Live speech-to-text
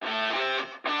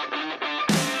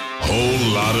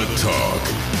Whole lot of talk.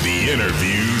 The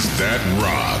interviews that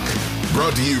rock.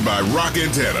 Brought to you by Rock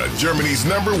Antenna, Germany's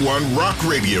 #1 rock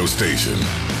radio station.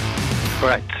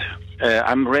 Right.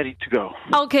 I'm ready to go.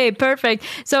 Okay, perfect.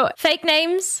 So, Fake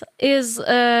Names is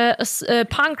a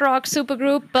punk rock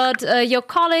supergroup, but your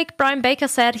colleague Brian Baker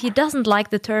said he doesn't like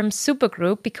the term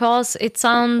supergroup because it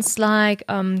sounds like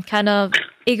kind of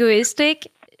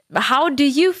egoistic. How do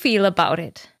you feel about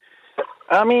it?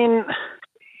 I mean,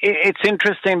 it's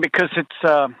interesting because it's,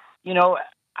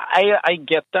 I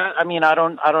get that. I mean, I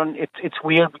don't. It's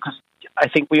weird because I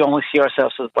think we only see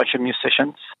ourselves as a bunch of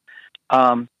musicians.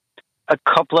 A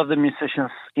couple of the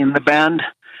musicians in the band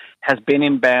has been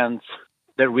in bands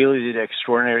that really did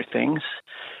extraordinary things.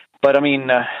 But I mean,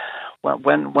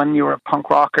 when you're a punk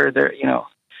rocker,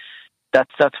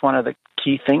 that's one of the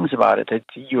key things about it.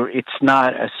 It's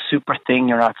not a super thing.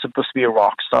 You're not supposed to be a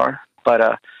rock star. But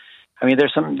I mean,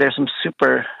 there's some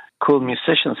super cool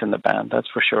musicians in the band. That's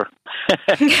for sure.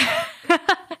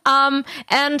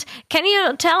 And can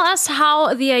you tell us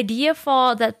how the idea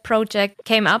for that project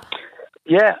came up?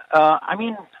 Yeah, I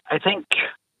mean, I think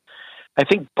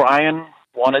Brian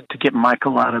wanted to get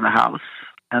Michael out of the house,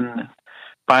 and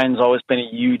Brian's always been a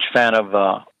huge fan of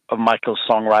Michael's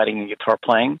songwriting and guitar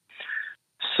playing.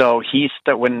 So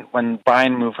when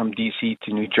Brian moved from DC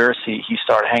to New Jersey, he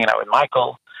started hanging out with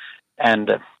Michael,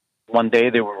 and one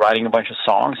day they were writing a bunch of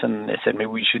songs, and they said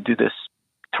maybe we should do this,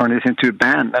 turn this into a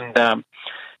band. And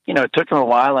it took them a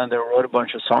while, and they wrote a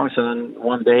bunch of songs, and then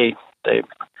one day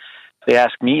they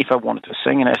asked me if I wanted to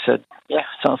sing, and I said, yeah,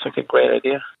 sounds like a great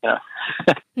idea. Yeah.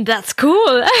 That's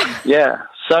cool. Yeah.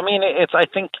 So, I mean, I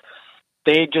think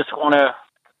they just want to,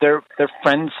 they're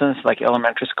friends since like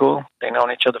elementary school. They've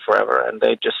known each other forever, and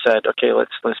they just said, okay,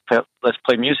 let's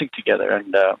play music together.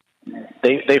 And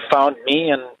they found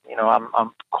me, and,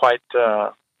 I'm quite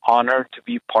honored to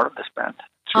be part of this band.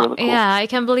 It's really cool. Yeah, I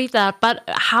can believe that. But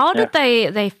how did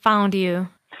they found you?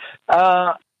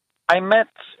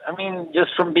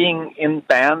 Just from being in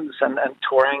bands and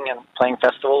touring and playing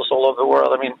festivals all over the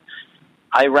world,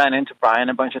 I ran into Brian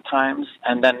a bunch of times,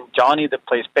 and then Johnny, that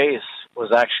plays bass,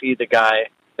 was actually the guy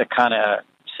that kind of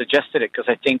suggested it, because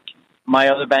I think my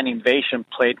other band, Invasion,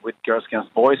 played with Girls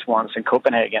Against Boys once in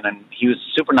Copenhagen, and he was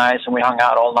super nice, and we hung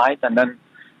out all night, and then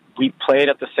we played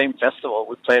at the same festival.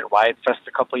 We played at Riot Fest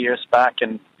a couple of years back,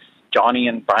 and Johnny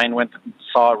and Brian went and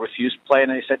saw Refused play,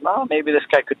 and they said, well, maybe this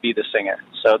guy could be the singer.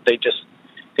 So they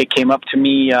came up to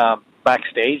me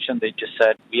backstage, and they just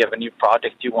said, we have a new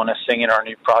project. Do you want to sing in our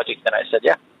new project? And I said,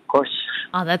 yeah, of course.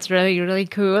 Oh, that's really, really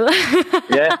cool.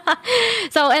 Yeah.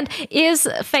 So, and is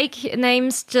Fake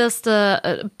Names just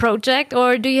a project,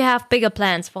 or do you have bigger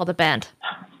plans for the band?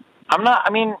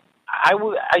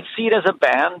 I see it as a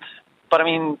band, but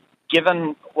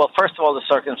given, first of all, the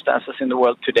circumstances in the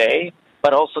world today,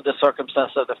 but also the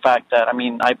circumstance of the fact that,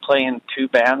 I play in two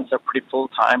bands that are pretty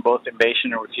full-time, both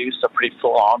Invasion and Refused are pretty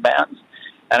full-on bands.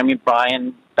 And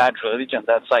Brian, Bad Religion,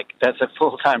 that's a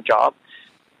full-time job.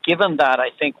 Given that, I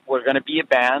think we're going to be a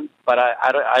band, but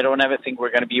I don't ever think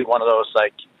we're going to be one of those,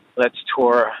 let's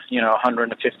tour,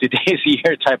 150 days a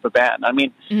year type of band.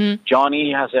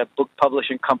 Johnny has a book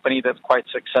publishing company that's quite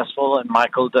successful, and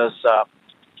Michael does,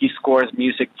 he scores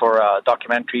music for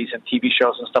documentaries and TV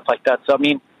shows and stuff like that. So,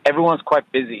 everyone's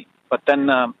quite busy, but then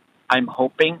I'm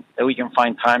hoping that we can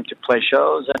find time to play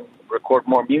shows and record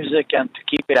more music and to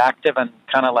keep it active and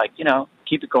kind of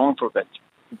keep it going for a bit.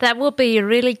 That would be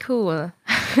really cool.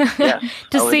 Yes,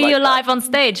 to see you live on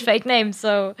stage, Fake Names.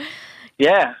 So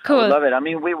yeah, cool. I love it.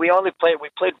 We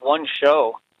played one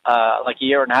show like a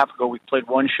year and a half ago. We played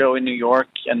one show in New York,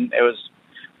 and it was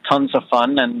tons of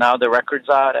fun. And now the record's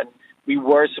out, and we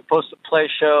were supposed to play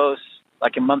shows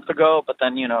like a month ago, but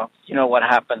then, you know what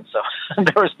happened, so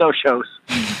there was no shows.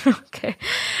 Okay.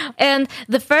 And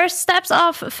the first steps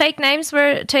of Fake Names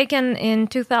were taken in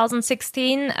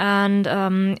 2016,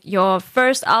 and your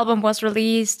first album was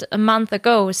released a month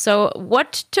ago. So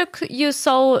what took you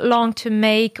so long to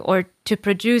make or to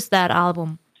produce that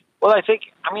album? Well, I think,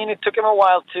 it took him a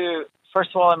while to, first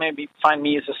of all, maybe find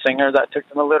me as a singer. That took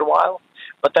him a little while.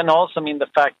 But then also, the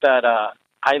fact that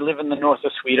I live in the north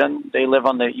of Sweden. They live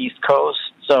on the East Coast.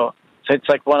 So it's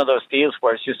like one of those deals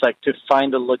where it's just like to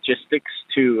find the logistics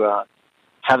to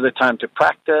have the time to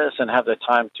practice and have the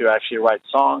time to actually write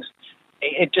songs.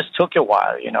 It just took a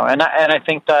while, And I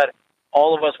think that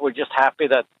all of us were just happy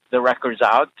that the record's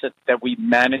out, that we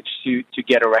managed to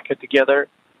get a record together.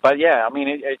 But yeah,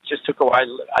 it just took a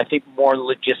while, I think more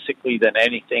logistically than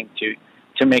anything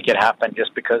to to make it happen.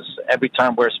 Just because every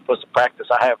time we're supposed to practice,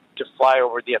 I have to fly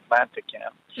over the Atlantic.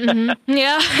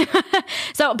 Yeah.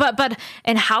 So, but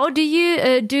and how do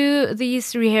you do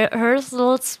these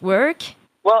rehearsals work?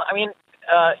 Well, I mean,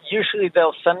 usually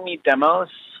they'll send me demos,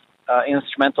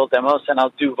 instrumental demos, and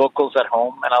I'll do vocals at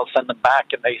home, and I'll send them back,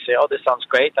 and they say, "Oh, this sounds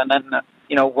great." And then,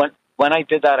 when I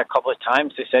did that a couple of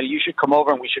times, they said, "You should come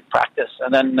over and we should practice."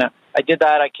 And then I did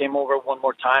that. I came over one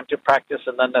more time to practice,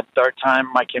 and then the third time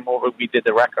I came over, we did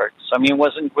the record. So I mean, it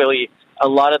wasn't really a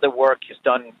lot of the work is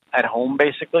done at home,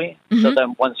 basically. Mm-hmm. So then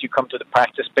once you come to the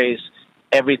practice space,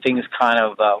 everything's kind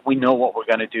of we know what we're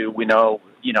going to do. We know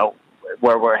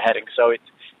where we're heading. So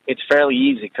it's fairly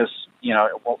easy because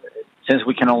since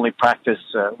we can only practice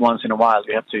once in a while,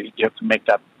 you have to make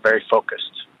that very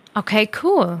focused. Okay,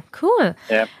 cool.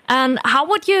 Yeah. And how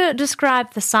would you describe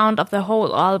the sound of the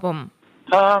whole album?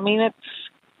 I mean, it's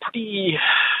pretty.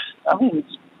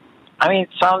 It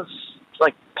sounds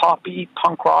like poppy,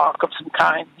 punk rock of some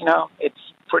kind. It's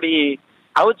pretty.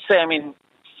 I would say,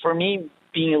 for me,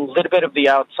 being a little bit of the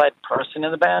outside person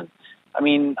in the band,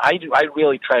 I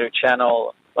really try to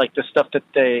channel like the stuff that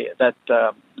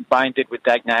Brian did with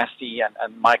Dag Nasty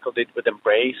and Michael did with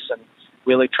Embrace, and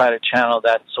really try to channel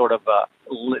that sort of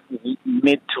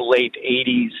mid to late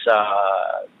 80s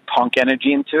punk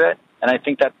energy into it. And I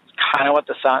think that's kind of what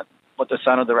the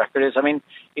sound of the record is.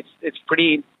 It's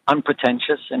pretty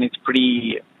unpretentious, and it's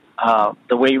pretty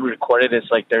the way we record it is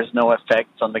like there's no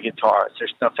effects on the guitars,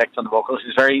 there's no effects on the vocals.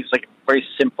 It's like a very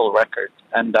simple record,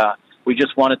 and we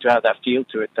just wanted to have that feel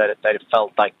to it that it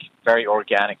felt like very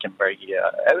organic and very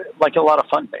like a lot of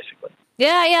fun, basically.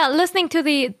 Yeah. Listening to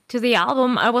the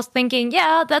album, I was thinking,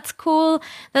 yeah, that's cool.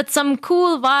 That's some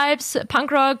cool vibes,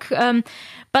 punk rock.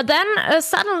 But then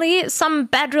suddenly some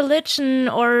Bad Religion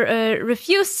or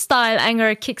Refused style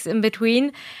anger kicks in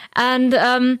between. And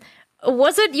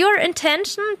was it your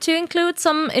intention to include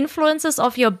some influences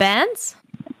of your bands?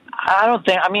 I don't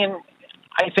think.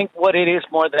 I think what it is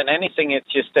more than anything,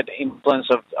 it's just that influence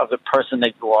of the person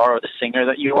that you are or the singer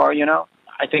that you are.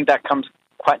 I think that comes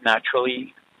quite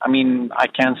naturally. I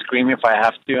can scream if I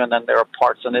have to, and then there are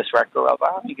parts on this record of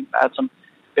you can add some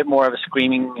bit more of a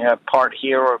screaming part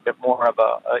here, or a bit more of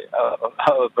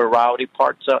a rowdy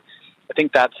part. So I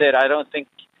think that's it. I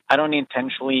don't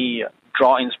intentionally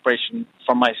draw inspiration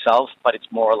from myself, but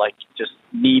it's more like just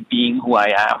me being who I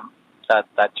am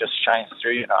that just shines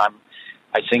through.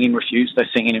 I sing in Refused, I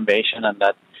sing in Invasion, and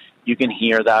that you can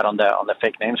hear that on the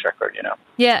Fake Names record.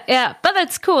 Yeah, but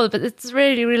it's cool. But it's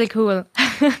really, really cool.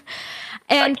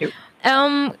 And thank you.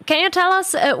 Can you tell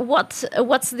us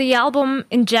what's the album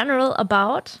in general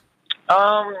about?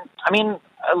 A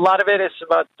lot of it is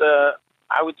about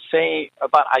I would say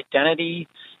about identity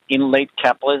in late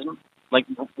capitalism, like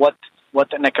what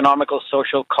an economical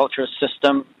social culture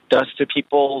system does to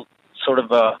people, sort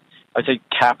of I'd say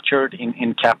captured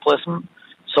in capitalism.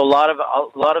 So a lot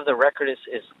of the record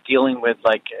is dealing with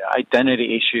like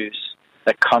identity issues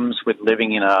that comes with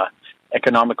living in a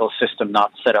economical system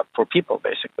not set up for people,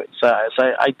 basically. So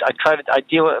I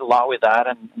deal a lot with that,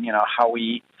 and how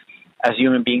we as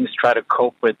human beings try to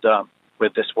cope with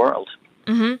this world.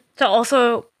 Mm-hmm. So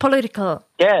also political.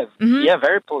 Yeah,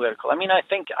 very political. I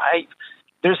think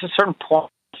there's a certain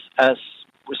point as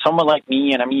someone like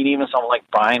me, and even someone like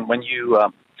Brian, when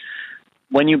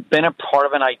you've been a part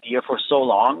of an idea for so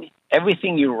long,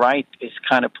 everything you write is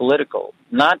kind of political.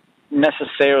 Not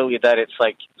necessarily that it's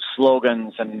like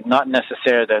slogans, and not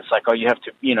necessarily that it's like, oh, you have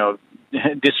to,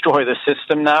 destroy the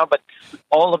system now, but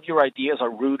all of your ideas are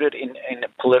rooted in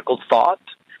political thought.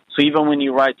 So even when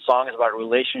you write songs about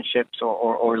relationships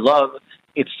or love,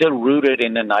 it's still rooted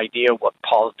in an idea of what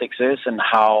politics is and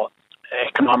how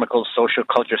economical social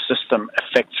culture system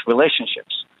affects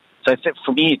relationships. So I think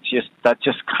for me, that's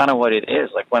just kind of what it is.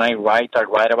 Like when I write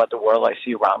about the world I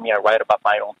see around me. I write about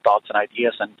my own thoughts and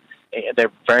ideas, and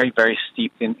they're very, very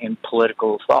steeped in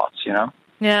political thoughts,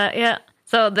 Yeah.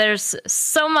 So there's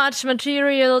so much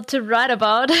material to write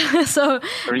about. So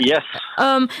yes.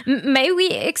 May we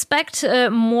expect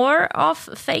more of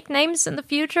Fake Names in the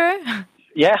future?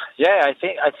 Yeah. I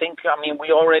think.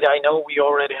 I know we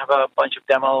already have a bunch of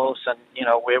demos, and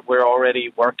we're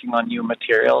already working on new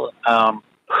material.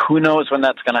 Who knows when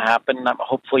that's going to happen?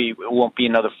 Hopefully, it won't be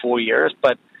another 4 years.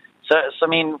 But so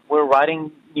we're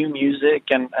writing new music,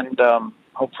 and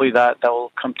hopefully that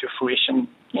will come to fruition,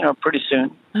 pretty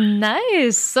soon.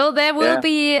 Nice. So there will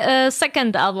be a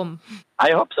second album.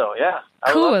 I hope so. Yeah.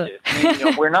 Cool.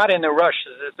 We're not in a rush.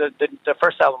 The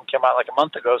first album came out like a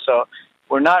month ago, so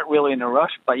we're not really in a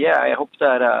rush. But yeah, I hope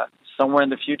that somewhere in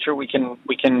the future we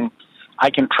can I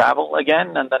can travel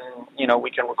again, and then,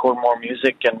 we can record more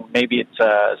music, and maybe it's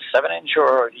a 7-inch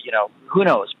or, who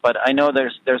knows. But I know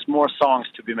there's more songs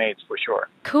to be made for sure.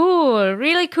 Cool,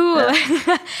 really cool.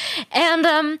 Yeah. And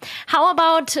how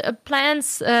about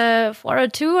plans for a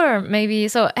tour, maybe?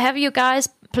 So have you guys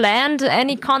planned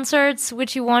any concerts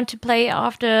which you want to play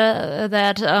after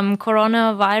that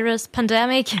coronavirus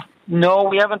pandemic? No,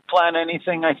 we haven't planned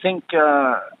anything. I think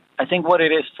what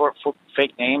it is for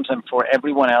Fake Names and for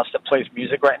everyone else that plays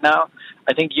music right now,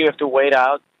 I think you have to wait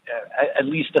out at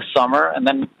least the summer, and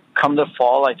then come the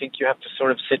fall, I think you have to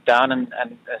sort of sit down and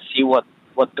see what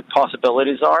the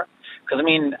possibilities are. Because, I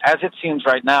mean, as it seems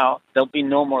right now, there'll be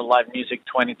no more live music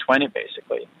 2020,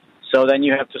 basically. So then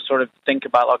you have to sort of think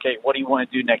about, okay, what do you want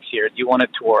to do next year? Do you want to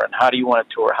tour? And how do you want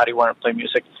to tour? How do you want to play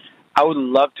music? I would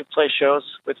love to play shows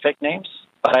with Fake Names,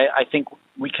 but I think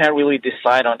we can't really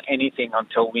decide on anything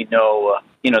until we know,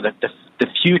 the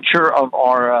future of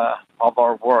our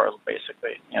world,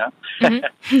 basically.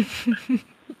 Mm-hmm.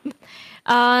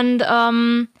 And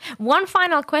one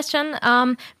final question: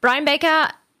 Brian Baker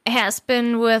has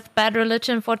been with Bad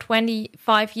Religion for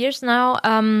 25 years now.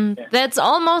 That's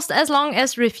almost as long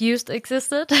as Refused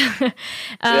existed.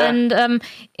 And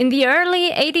in the early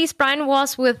 80s, Brian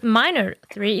was with Minor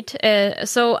Threat.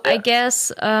 I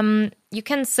guess you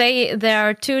can say there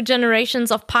are two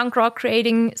generations of punk rock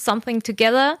creating something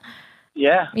together.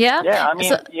 Yeah. I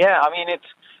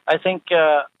think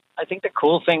the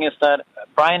cool thing is that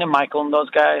Brian and Michael and those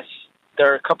guys,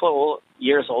 they're a couple of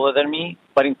years older than me,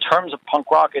 but in terms of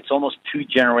punk rock, it's almost 2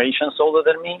 generations older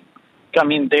than me. I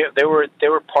mean, they were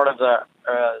part of the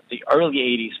early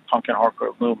 80s punk and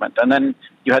hardcore movement, and then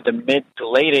you had the mid to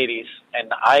late 80s,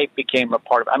 and I became a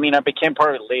part of. I mean, I became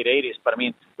part of the late 80s, but I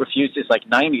mean, Refused is like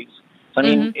 90s. So I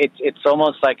mean, it's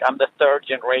almost like I'm the 3rd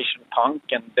generation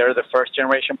punk, and they're the 1st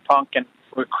generation punk, and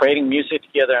we're creating music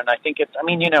together. And I think it's, I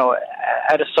mean,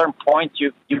 at a certain point,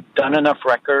 you've done enough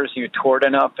records, you toured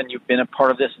enough, and you've been a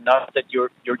part of this enough that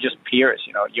you're just peers.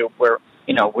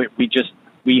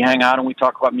 We hang out and we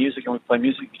talk about music and we play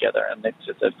music together, and it's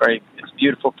a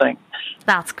beautiful thing.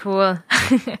 That's cool.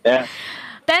 Yeah.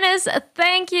 Dennis,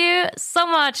 thank you so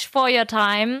much for your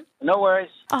time. No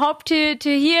worries. I hope to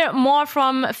hear more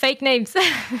from Fake Names.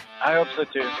 I hope so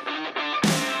too.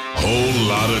 Whole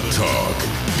lot of talk.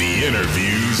 The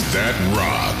interviews that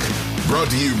rock. Brought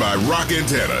to you by Rock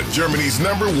Antenne, Germany's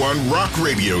 #1 rock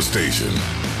radio station.